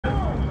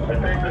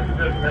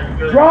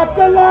Drop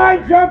the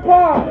line, jump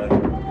off!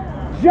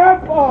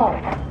 Jump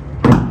off!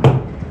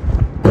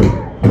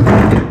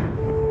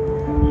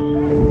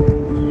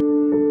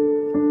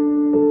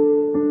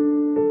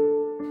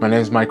 My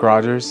name is Mike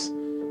Rogers.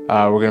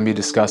 We're going to be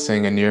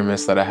discussing a near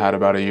miss that I had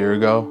about a year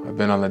ago. I've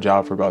been on the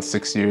job for about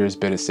 6 years,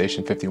 been at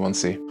Station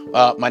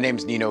 51C. My name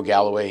is Nino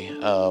Galloway.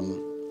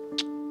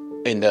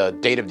 In the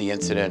date of the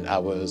incident, I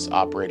was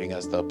operating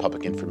as the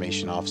public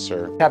information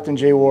officer. Captain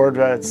Jay Ward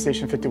at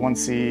Station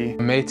 51C.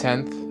 May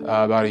 10th,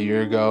 about a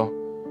year ago,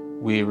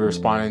 we were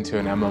responding to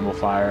an M-level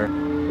fire.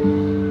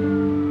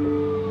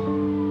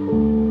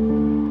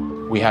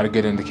 We had a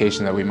good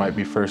indication that we might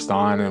be first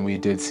on, and we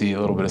did see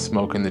a little bit of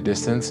smoke in the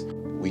distance.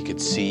 We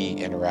could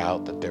see en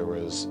route that there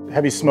was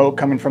heavy smoke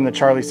coming from the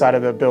Charlie side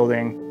of the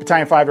building.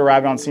 Battalion 5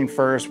 arrived on scene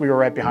first. We were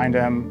right behind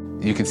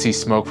him. You could see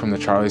smoke from the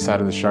Charlie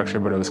side of the structure,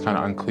 but it was kind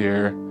of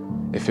unclear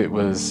if it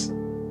was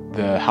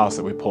the house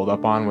that we pulled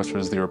up on, which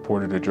was the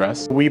reported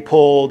address. We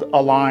pulled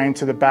a line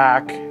to the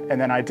back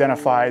and then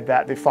identified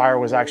that the fire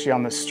was actually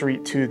on the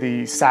street to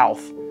the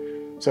south.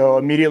 So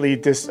immediately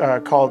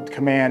called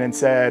command and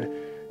said,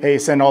 hey,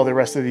 send all the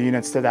rest of the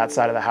units to that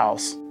side of the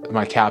house.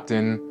 My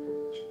captain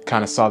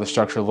kind of saw the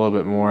structure a little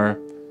bit more.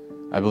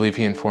 I believe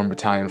he informed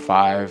Battalion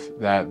 5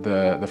 that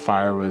the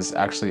fire was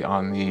actually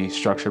on the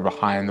structure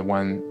behind the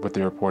one with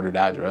the reported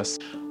address.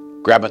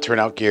 Grabbed my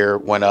turnout gear,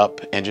 went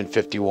up, engine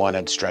 51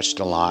 had stretched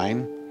the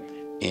line,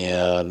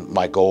 and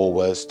my goal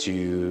was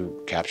to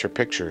capture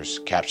pictures,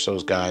 catch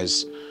those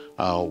guys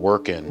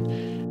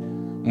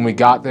working. When we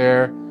got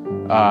there,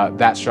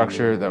 that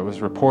structure that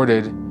was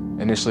reported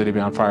initially to be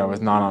on fire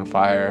was not on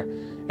fire,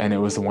 and it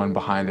was the one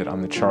behind it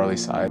on the Charlie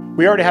side.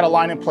 We already had a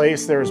line in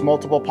place. There was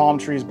multiple palm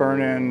trees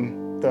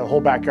burning. The whole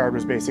backyard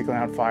was basically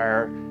on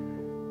fire.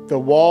 The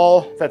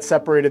wall that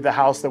separated the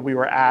house that we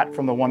were at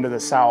from the one to the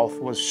south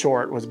was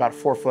short, was about a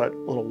 4-foot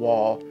little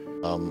wall.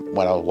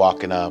 When I was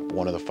walking up,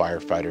 one of the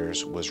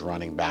firefighters was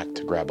running back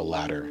to grab a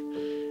ladder.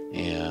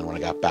 And when I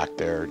got back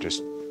there,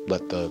 just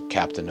let the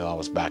captain know I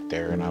was back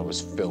there and I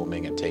was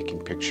filming and taking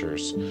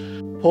pictures.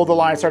 Pulled the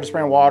line, started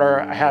spraying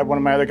water. I had one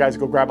of my other guys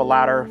go grab a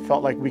ladder.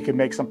 Felt like we could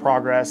make some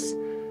progress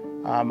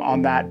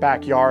on that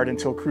backyard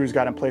until crews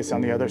got in place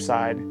on the other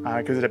side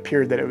because it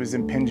appeared that it was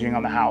impinging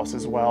on the house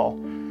as well.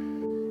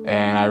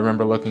 And I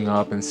remember looking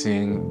up and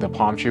seeing the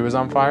palm tree was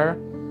on fire.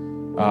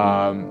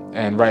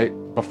 And right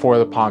before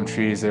the palm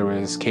trees, there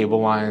was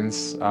cable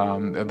lines.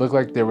 It looked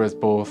like there was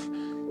both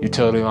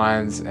utility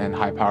lines and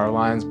high power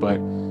lines, but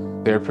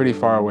they were pretty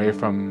far away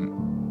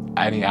from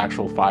any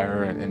actual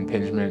fire and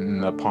impingement,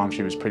 and the palm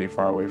tree was pretty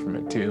far away from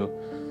it too.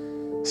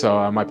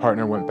 So my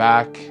partner went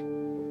back,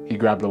 he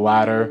grabbed a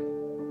ladder.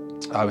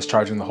 I was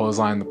charging the hose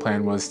line. The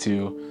plan was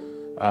to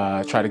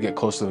try to get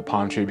close to the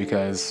palm tree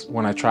because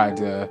when I tried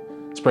to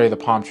spray the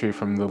palm tree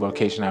from the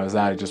location I was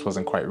at, it just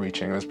wasn't quite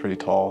reaching. It was pretty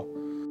tall.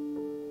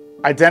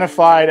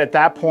 Identified at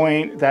that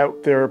point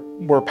that there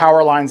were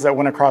power lines that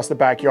went across the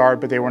backyard,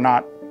 but they were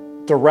not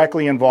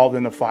directly involved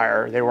in the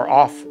fire. They were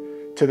off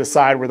to the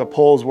side where the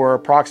poles were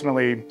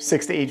approximately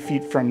 6 to 8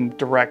 feet from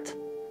direct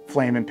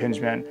flame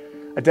impingement.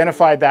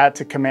 Identified that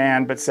to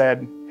command, but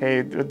said,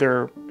 hey,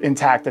 they're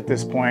intact at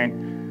this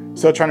point.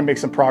 Still trying to make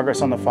some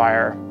progress on the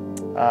fire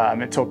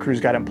until crews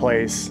got in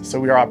place. So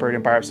we were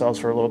operating by ourselves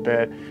for a little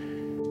bit.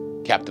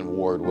 Captain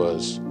Ward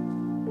was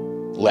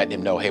letting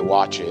him know, hey,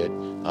 watch it.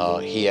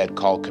 He had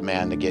called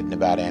command to get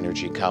Nevada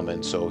Energy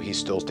coming, so he's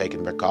still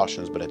taking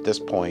precautions. But at this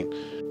point,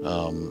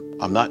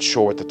 I'm not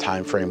sure what the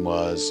time frame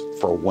was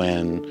for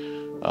when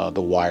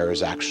the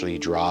wires actually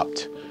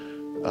dropped.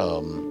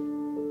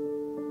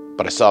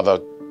 But I saw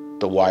the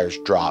wires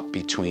drop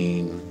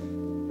between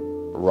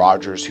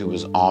Rogers, who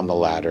was on the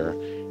ladder,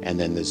 and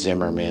then the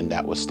Zimmerman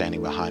that was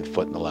standing behind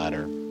foot in the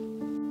ladder.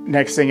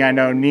 Next thing I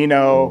know,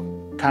 Nino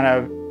kind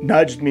of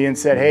nudged me and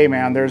said, hey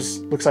man,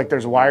 looks like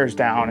there's wires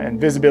down,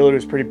 and visibility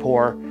was pretty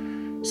poor.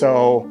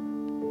 So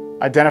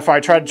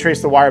tried to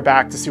trace the wire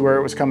back to see where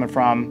it was coming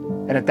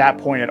from, and at that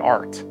point it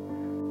arced.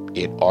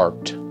 It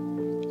arced,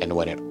 and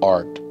when it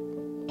arced,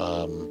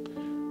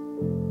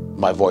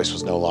 my voice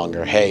was no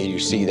longer, hey, you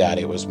see that?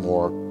 It was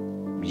more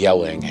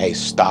yelling, hey,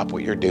 stop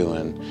what you're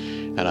doing.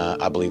 And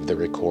I believe the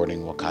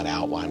recording will kind of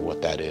outline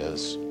what that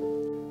is.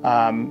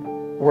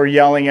 We're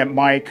yelling at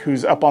Mike,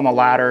 who's up on the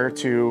ladder,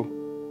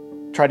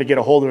 to try to get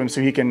a hold of him so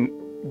he can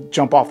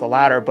jump off the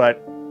ladder.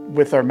 But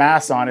with our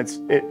masks on,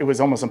 it was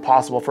almost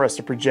impossible for us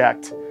to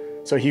project.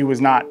 So he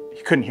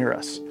couldn't hear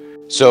us.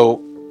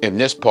 So in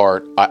this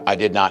part, I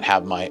did not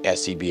have my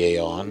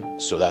SCBA on.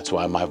 So that's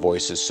why my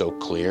voice is so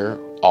clear.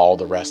 All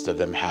the rest of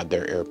them had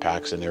their air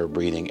packs and they were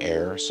breathing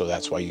air. So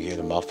that's why you hear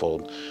the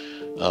muffled.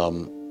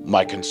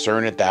 My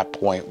concern at that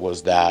point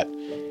was that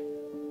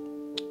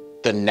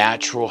the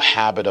natural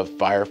habit of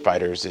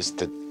firefighters is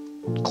to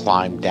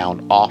climb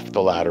down off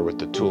the ladder with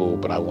the tool,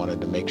 but I wanted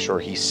to make sure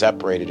he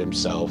separated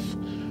himself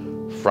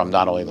from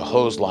not only the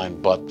hose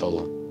line, but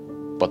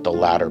the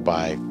ladder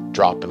by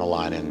dropping the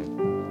line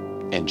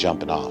and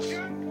jumping off.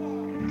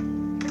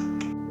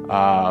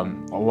 A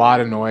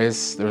lot of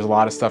noise. There was a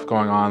lot of stuff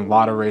going on, a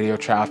lot of radio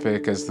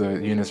traffic as the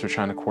units were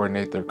trying to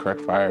coordinate their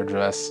correct fire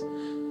address.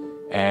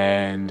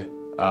 And,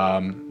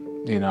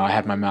 you know, I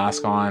had my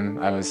mask on,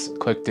 I was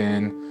clicked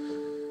in.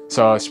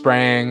 So I was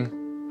spraying,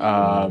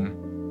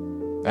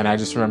 and I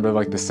just remember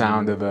like the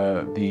sound of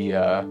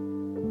the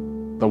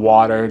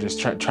water, just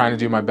trying to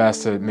do my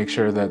best to make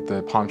sure that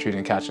the palm tree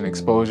didn't catch any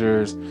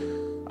exposures.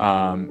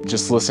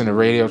 Just listen to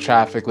radio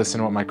traffic, listen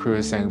to what my crew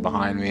is saying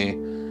behind me.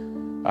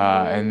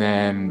 And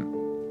then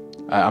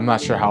I'm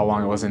not sure how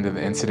long it was into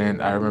the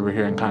incident. I remember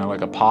hearing kind of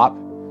like a pop,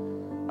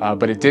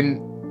 but it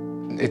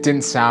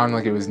didn't sound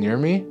like it was near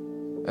me.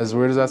 As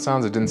weird as that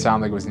sounds, it didn't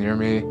sound like it was near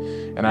me.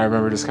 And I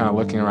remember just kind of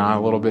looking around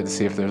a little bit to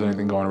see if there's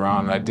anything going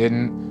around, and I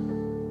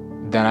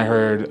didn't. Then I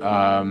heard,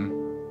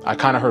 I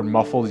kind of heard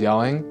muffled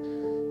yelling,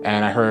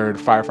 and I heard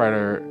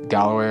firefighter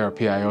Galloway, our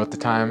PIO at the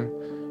time,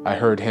 I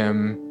heard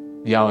him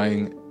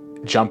yelling,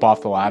 "Jump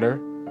off the ladder."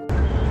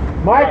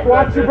 Mike,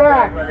 watch your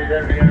back. We're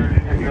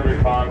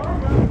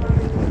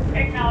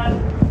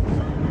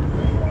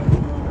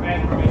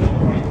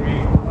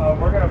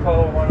going to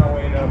follow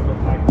 108 up with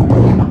Mike.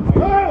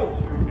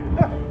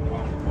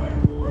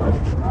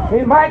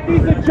 Hey, Mike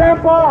needs to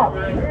jump off.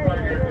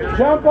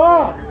 Jump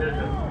off.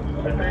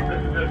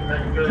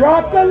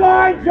 Drop the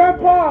line,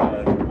 jump off.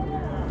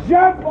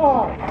 Jump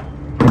off.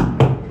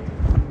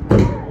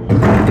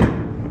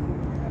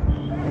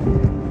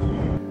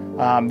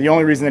 The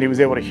only reason that he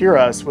was able to hear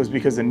us was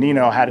because the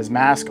Nino had his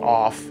mask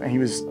off and he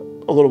was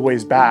a little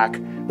ways back,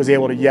 was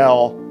able to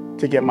yell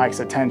to get Mike's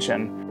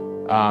attention.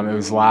 It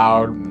was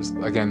loud. It was,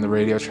 again, the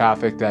radio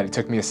traffic, that it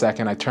took me a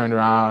second. I turned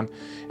around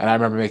and I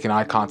remember making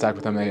eye contact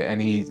with him,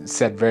 and he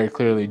said very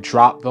clearly,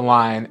 "Drop the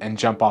line and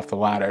jump off the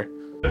ladder."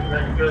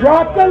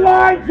 Drop the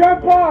line,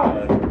 jump off.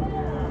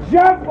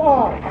 Jump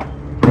off.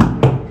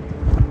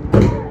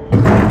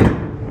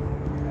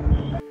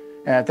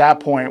 And at that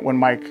point, when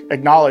Mike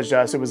acknowledged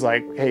us, it was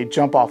like, "Hey,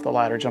 jump off the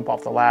ladder,"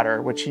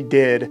 which he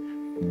did.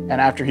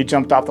 And after he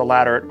jumped off the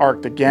ladder, it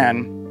arced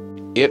again.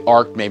 It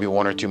arced maybe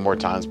one or two more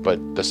times, but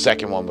the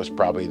second one was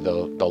probably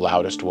the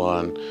loudest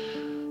one.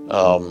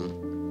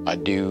 I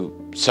do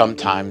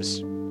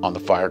sometimes on the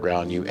fire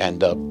ground, you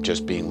end up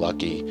just being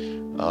lucky.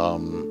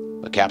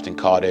 The captain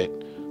caught it,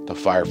 the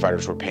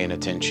firefighters were paying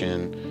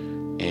attention,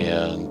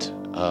 and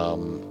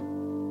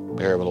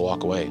they were able to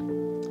walk away.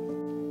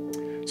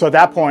 So at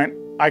that point,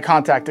 I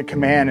contacted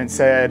command and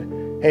said,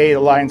 "Hey,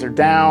 the lines are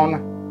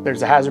down.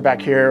 There's a hazard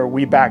back here."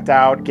 We backed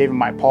out, gave him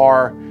my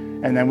PAR,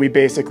 and then we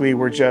basically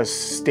were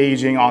just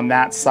staging on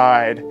that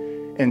side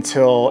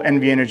until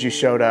NV Energy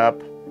showed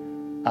up,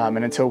 and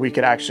until we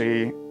could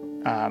actually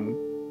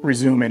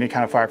resume any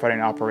kind of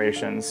firefighting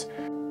operations.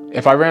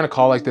 If I ran a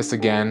call like this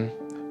again,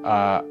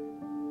 I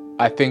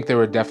think there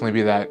would definitely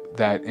be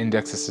that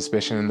index of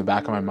suspicion in the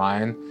back of my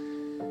mind.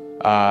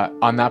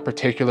 On that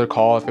particular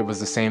call, if it was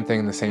the same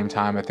thing the same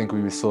time, I think we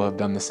would still have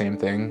done the same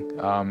thing.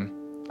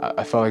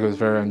 I felt like it was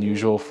very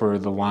unusual for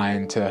the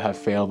line to have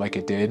failed like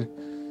it did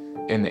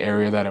in the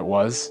area that it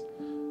was.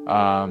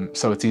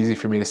 So it's easy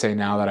for me to say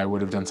now that I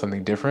would have done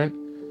something different,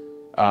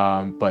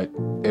 but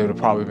it would have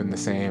probably been the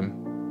same.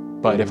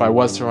 But if I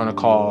was to run a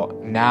call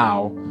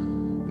now,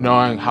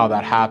 knowing how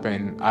that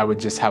happened, I would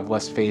just have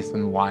less faith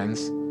in the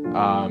lines,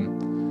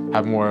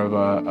 have more of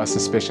a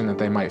suspicion that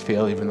they might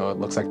fail, even though it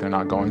looks like they're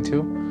not going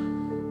to.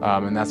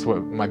 And that's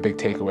what my big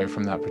takeaway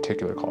from that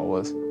particular call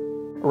was.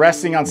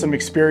 Resting on some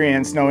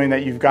experience, knowing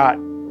that you've got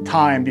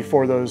time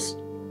before those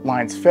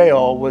lines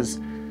fail, was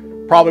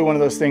probably one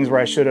of those things where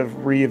I should have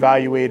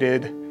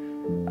reevaluated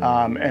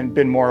and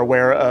been more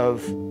aware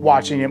of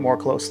watching it more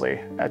closely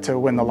to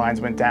when the lines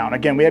went down.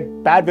 Again, we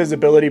had bad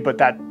visibility, but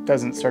that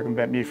doesn't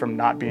circumvent me from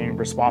not being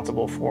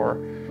responsible for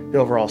the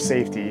overall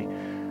safety.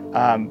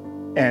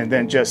 And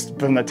then just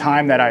from the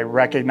time that I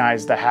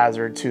recognized the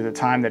hazard to the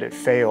time that it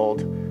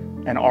failed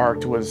and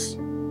arced was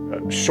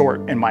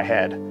short in my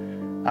head.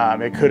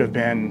 It could have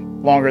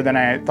been longer than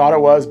I thought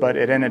it was, but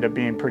it ended up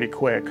being pretty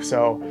quick.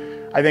 So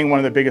I think one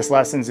of the biggest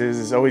lessons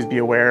is always be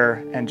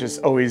aware and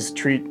just always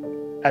treat,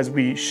 as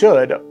we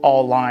should,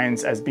 all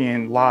lines as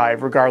being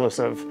live, regardless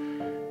of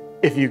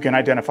if you can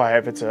identify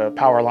if it's a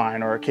power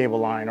line or a cable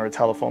line or a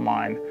telephone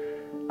line.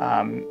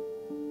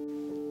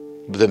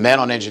 The men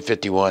on Engine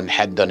 51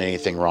 hadn't done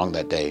anything wrong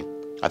that day.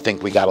 I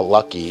think we got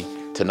lucky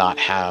to not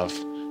have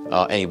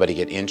anybody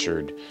get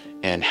injured.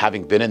 And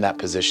having been in that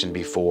position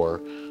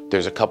before,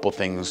 there's a couple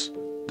things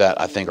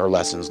that I think are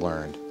lessons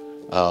learned.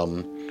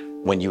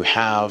 When you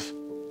have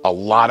a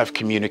lot of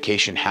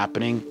communication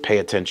happening, pay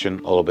attention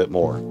a little bit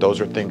more.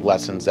 Those are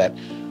lessons that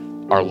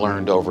are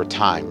learned over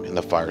time in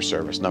the fire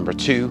service. Number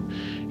two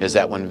is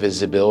that when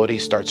visibility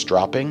starts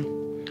dropping,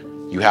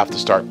 you have to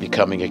start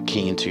becoming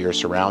keen to your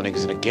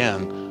surroundings. And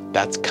again,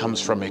 that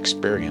comes from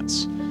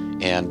experience.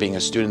 And being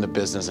a student of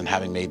business and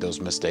having made those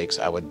mistakes,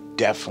 I would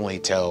definitely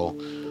tell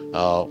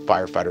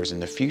firefighters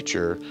in the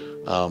future,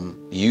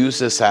 use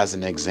this as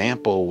an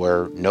example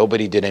where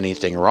nobody did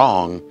anything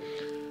wrong,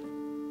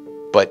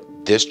 but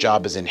this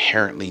job is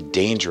inherently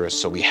dangerous,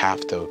 so we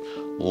have to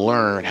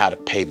learn how to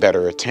pay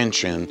better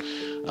attention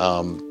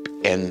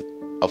And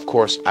of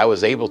course, I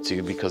was able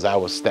to because I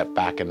was stepped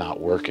back and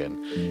not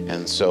working.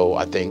 And so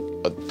I think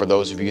for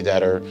those of you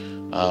that are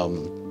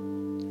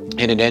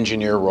in an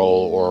engineer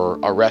role or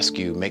a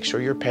rescue, make sure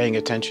you're paying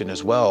attention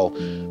as well,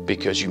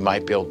 because you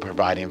might be able to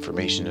provide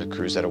information to the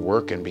crews that are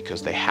working,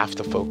 because they have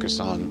to focus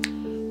on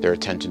their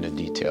attention to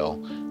detail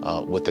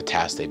with the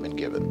task they've been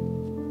given.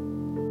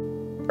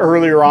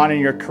 Earlier on in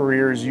your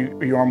careers,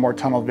 you are more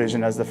tunnel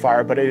vision as the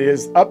fire, but it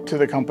is up to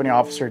the company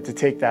officer to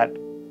take that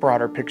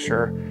broader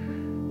picture,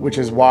 which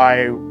is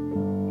why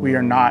we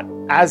are not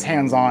as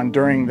hands-on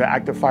during the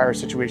active fire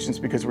situations,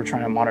 because we're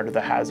trying to monitor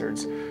the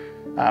hazards.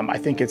 I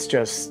think it's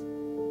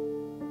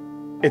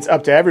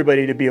up to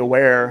everybody to be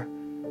aware.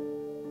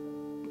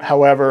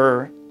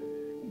 However,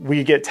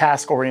 we get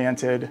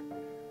task-oriented,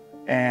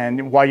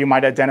 and while you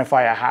might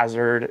identify a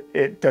hazard,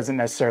 it doesn't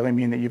necessarily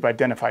mean that you've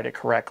identified it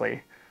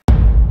correctly.